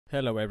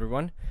Hello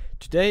everyone.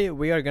 Today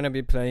we are gonna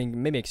be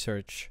playing Mimic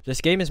Search.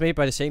 This game is made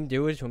by the same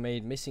dude who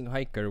made Missing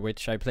Hiker,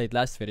 which I played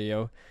last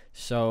video.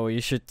 So you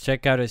should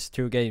check out his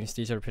 2 games,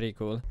 these are pretty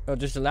cool. Oh,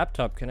 there's a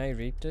laptop, can I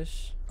read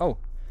this? Oh,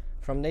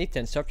 from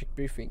Nathan, subject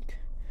briefing.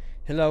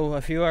 Hello,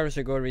 a few hours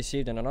ago I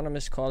received an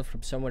anonymous call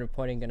from someone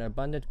reporting an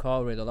abandoned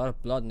car with a lot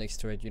of blood next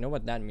to it. You know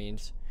what that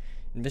means.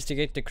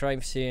 Investigate the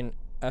crime scene.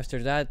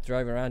 After that,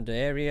 drive around the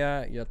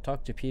area. You'll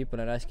talk to people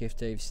and ask if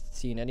they've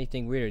seen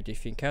anything weird.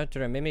 If you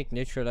encounter a mimic,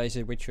 neutralize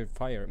it with your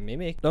fire.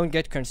 Mimic? Don't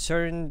get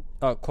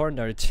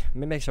cornered.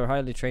 Mimics are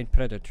highly trained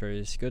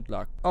predators. Good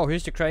luck. Oh,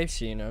 here's the crime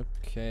scene.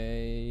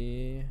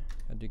 Okay.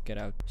 How do you get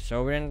out?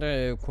 So we're in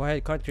the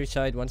quiet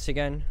countryside once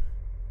again.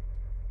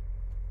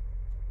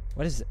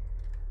 What is it?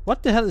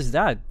 What the hell is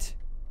that?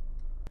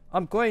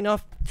 I'm going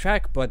off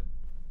track, but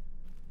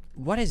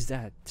what is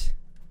that?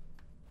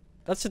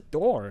 That's a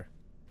door.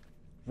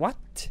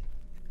 What?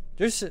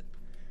 There's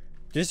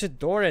a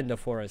door in the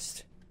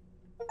forest.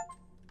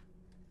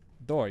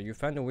 Door. You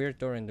found a weird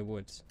door in the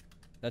woods.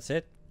 That's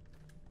it?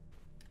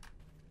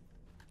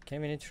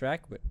 Came in a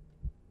track, but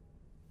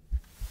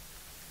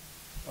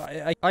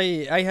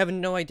I have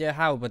no idea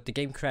how, but the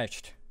game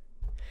crashed.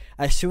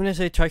 As soon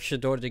as I touched the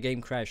door, the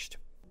game crashed.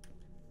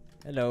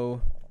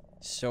 Hello.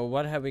 So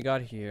what have we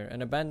got here?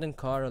 An abandoned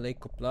car, a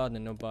lake of blood,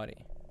 and no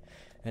body.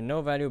 And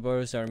no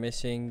valuables are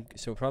missing,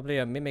 so probably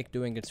a mimic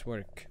doing its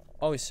work.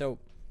 Oh, so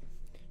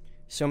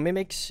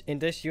mimics in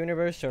this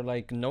universe are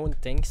like known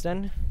things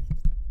then?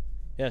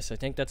 Yes, I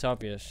think that's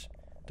obvious.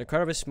 The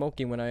car was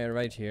smoking when I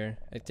arrived here.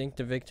 I think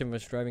the victim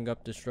was driving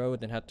up this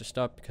road and had to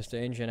stop because the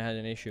engine had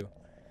an issue.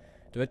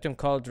 The victim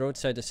called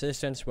roadside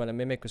assistance while a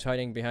mimic was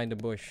hiding behind a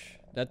bush.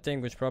 That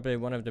thing was probably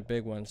one of the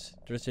big ones.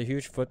 There's a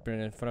huge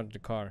footprint in front of the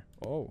car.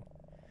 Oh.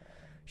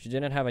 She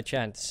didn't have a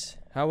chance.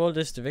 How old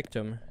is the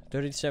victim?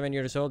 37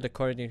 years old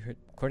according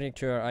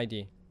to her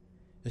ID.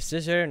 Is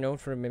this area known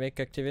for mimic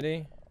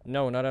activity?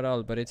 No, not at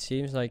all, but it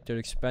seems like they're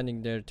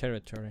expanding their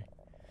territory.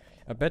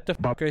 I bet the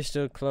fucker is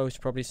still close,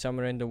 probably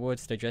somewhere in the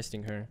woods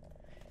digesting her.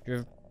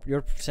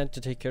 You're sent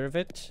to take care of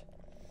it?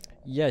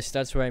 Yes,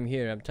 that's why I'm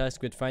here. I'm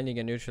tasked with finding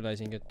and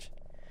neutralizing it.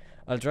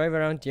 I'll drive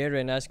around the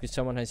area and ask if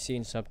someone has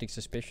seen something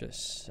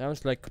suspicious.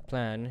 Sounds like a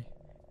plan.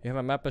 You have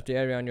a map of the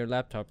area on your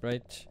laptop,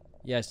 right?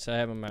 Yes, I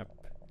have a map.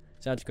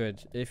 Sounds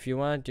good. If you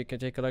want, you can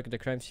take a look at the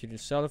crime scene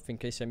yourself in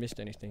case I missed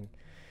anything.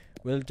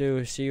 Will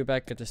do. See you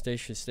back at the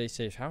station. Stay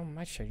safe. How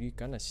much are you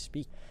gonna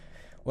speak?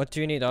 What do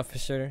you need,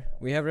 officer?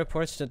 We have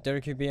reports that there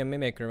could be a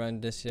mimic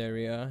around this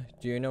area.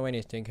 Do you know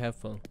anything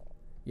helpful?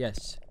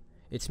 Yes.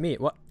 It's me.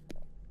 What?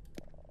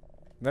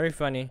 Very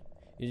funny.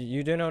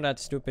 You do know that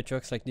stupid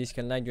jokes like these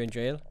can land you in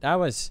jail? That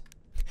was...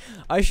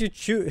 I should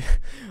shoot...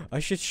 I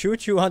should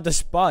shoot you on the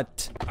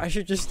spot. I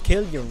should just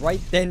kill you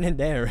right then and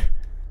there.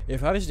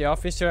 If I was the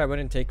officer, I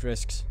wouldn't take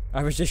risks.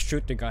 I would just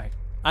shoot the guy.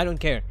 I don't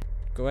care.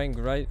 Going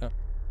right...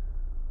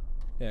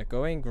 yeah,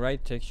 going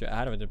right takes you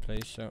out of the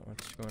place, so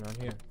what's going on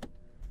here?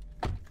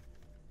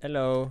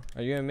 Hello,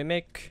 are you a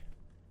mimic?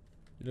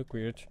 You look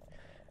weird.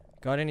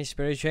 Got any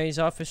spare change,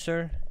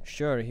 officer?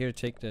 Sure, here,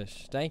 take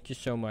this. Thank you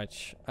so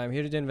much. I'm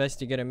here to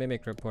investigate a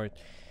mimic report.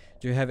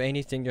 Do you have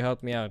anything to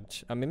help me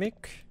out? A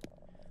mimic?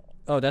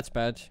 Oh, that's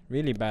bad.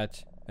 Really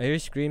bad. I hear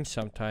screams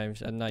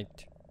sometimes at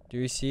night. Do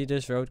you see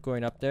this road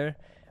going up there?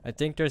 I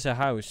think there's a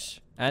house.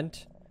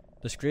 And?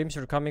 The screams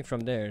are coming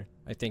from there,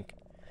 I think.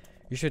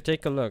 You should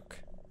take a look.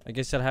 I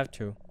guess I'll have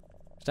to.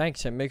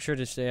 Thanks, and make sure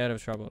to stay out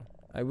of trouble.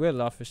 I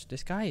will, officer.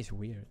 This guy is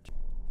weird.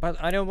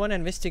 But I don't want to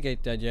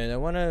investigate that yet. I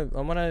wanna,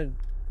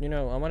 you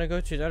know, I wanna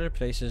go to the other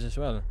places as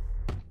well.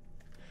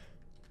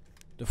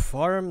 The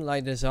farm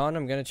light is on.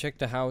 I'm gonna check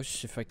the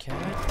house if I can.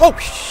 Oh,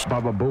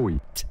 Baba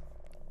Booey.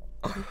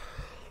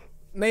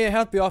 May I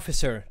help you,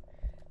 officer?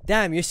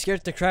 Damn, you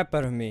scared the crap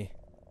out of me.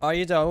 Are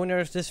you the owner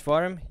of this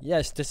farm?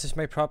 Yes, this is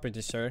my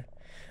property, sir.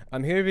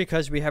 I'm here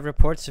because we have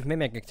reports of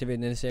mimic activity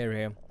in this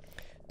area.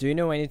 Do you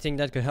know anything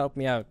that could help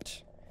me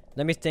out?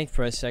 Let me think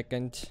for a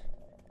second.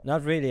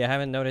 Not really, I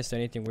haven't noticed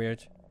anything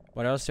weird.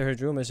 But I also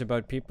heard rumors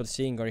about people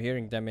seeing or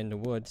hearing them in the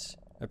woods.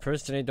 I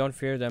personally don't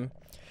fear them.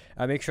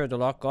 I make sure to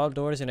lock all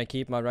doors and I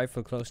keep my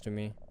rifle close to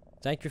me.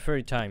 Thank you for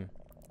your time.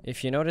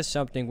 If you notice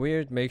something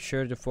weird, make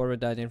sure to forward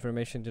that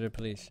information to the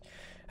police.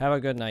 Have a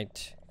good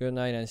night. Good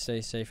night and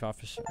stay safe,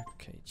 officer.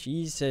 Okay,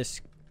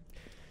 Jesus.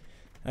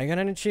 I got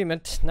an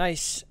achievement.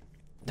 Nice.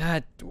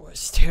 That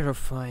was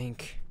terrifying.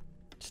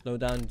 Slow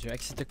down to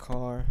exit the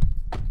car.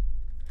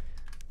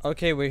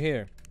 Okay, we're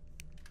here.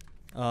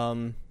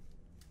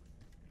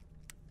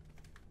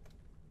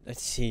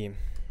 Let's see.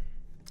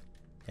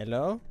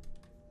 Hello?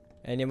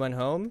 Anyone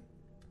home?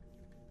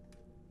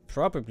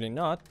 Probably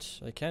not.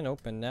 I can't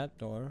open that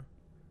door.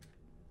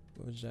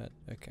 What was that?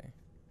 Okay.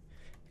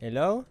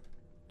 Hello?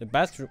 The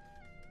bathroom.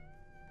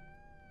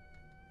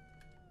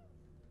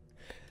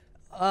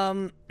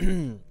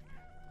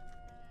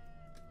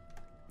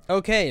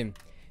 Okay.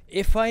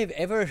 If I've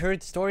ever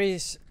heard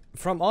stories,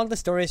 from all the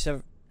stories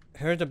I've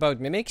heard about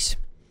mimics,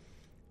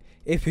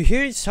 if you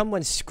hear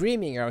someone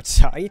screaming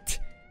outside,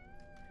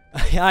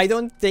 I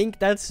don't think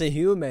that's a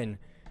human.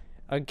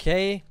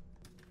 Okay?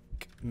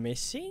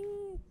 missing?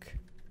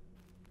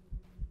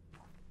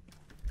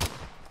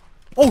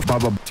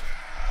 Oh!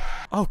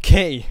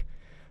 Okay.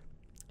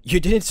 You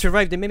didn't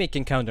survive the mimic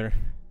encounter.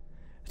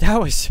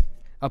 That was...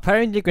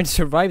 Apparently you can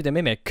survive the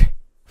mimic.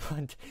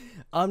 But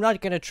I'm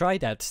not gonna try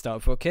that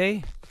stuff,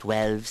 okay?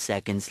 12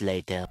 seconds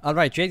later.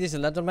 Alright, ladies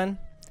and gentlemen.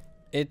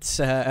 It's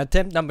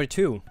attempt number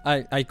 2.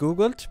 I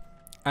googled.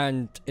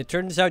 And it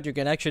turns out you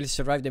can actually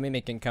survive the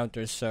mimic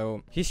encounter,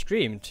 so... He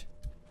screamed.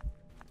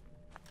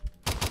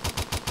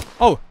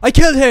 Oh! I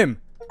killed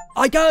him!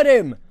 I got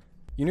him!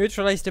 You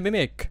neutralized the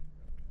mimic.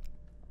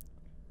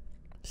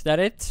 Is that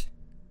it?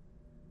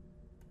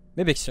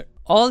 Mimic, sir.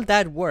 All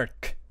that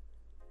work.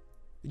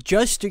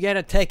 Just to get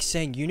a text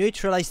saying you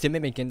neutralized the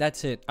mimic and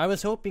that's it. I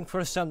was hoping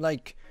for some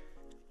like...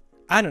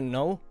 I don't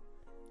know.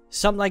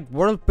 Some like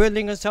world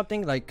building or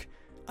something. Like,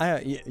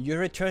 you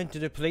return to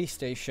the police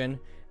station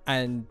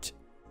and...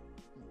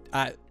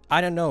 I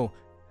don't know.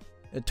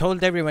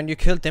 Told everyone you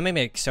killed the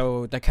mimic,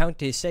 so the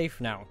county is safe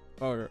now.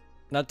 Or,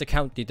 not the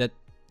county, the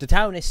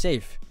town is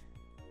safe.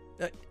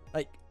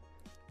 Like...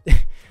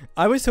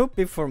 I was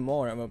hoping for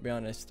more, I'm gonna be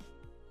honest.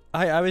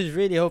 I was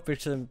really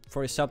hoping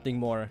for something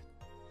more.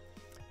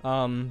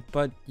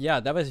 But yeah,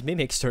 that was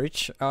Mimic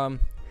Search. That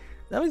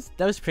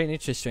was pretty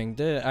interesting.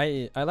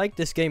 I like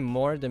this game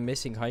more than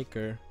Missing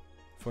Hiker,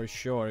 for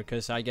sure,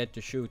 because I get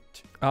to shoot.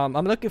 I'm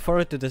looking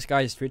forward to this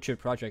guy's future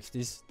projects.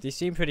 These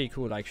seem pretty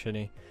cool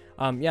actually.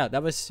 Yeah,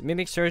 that was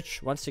Mimic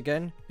Search once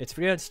again. It's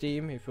free on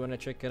Steam if you wanna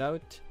check it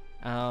out.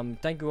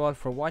 Thank you all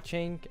for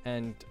watching,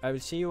 and I will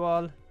see you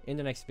all in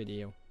the next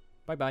video.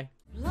 Bye bye.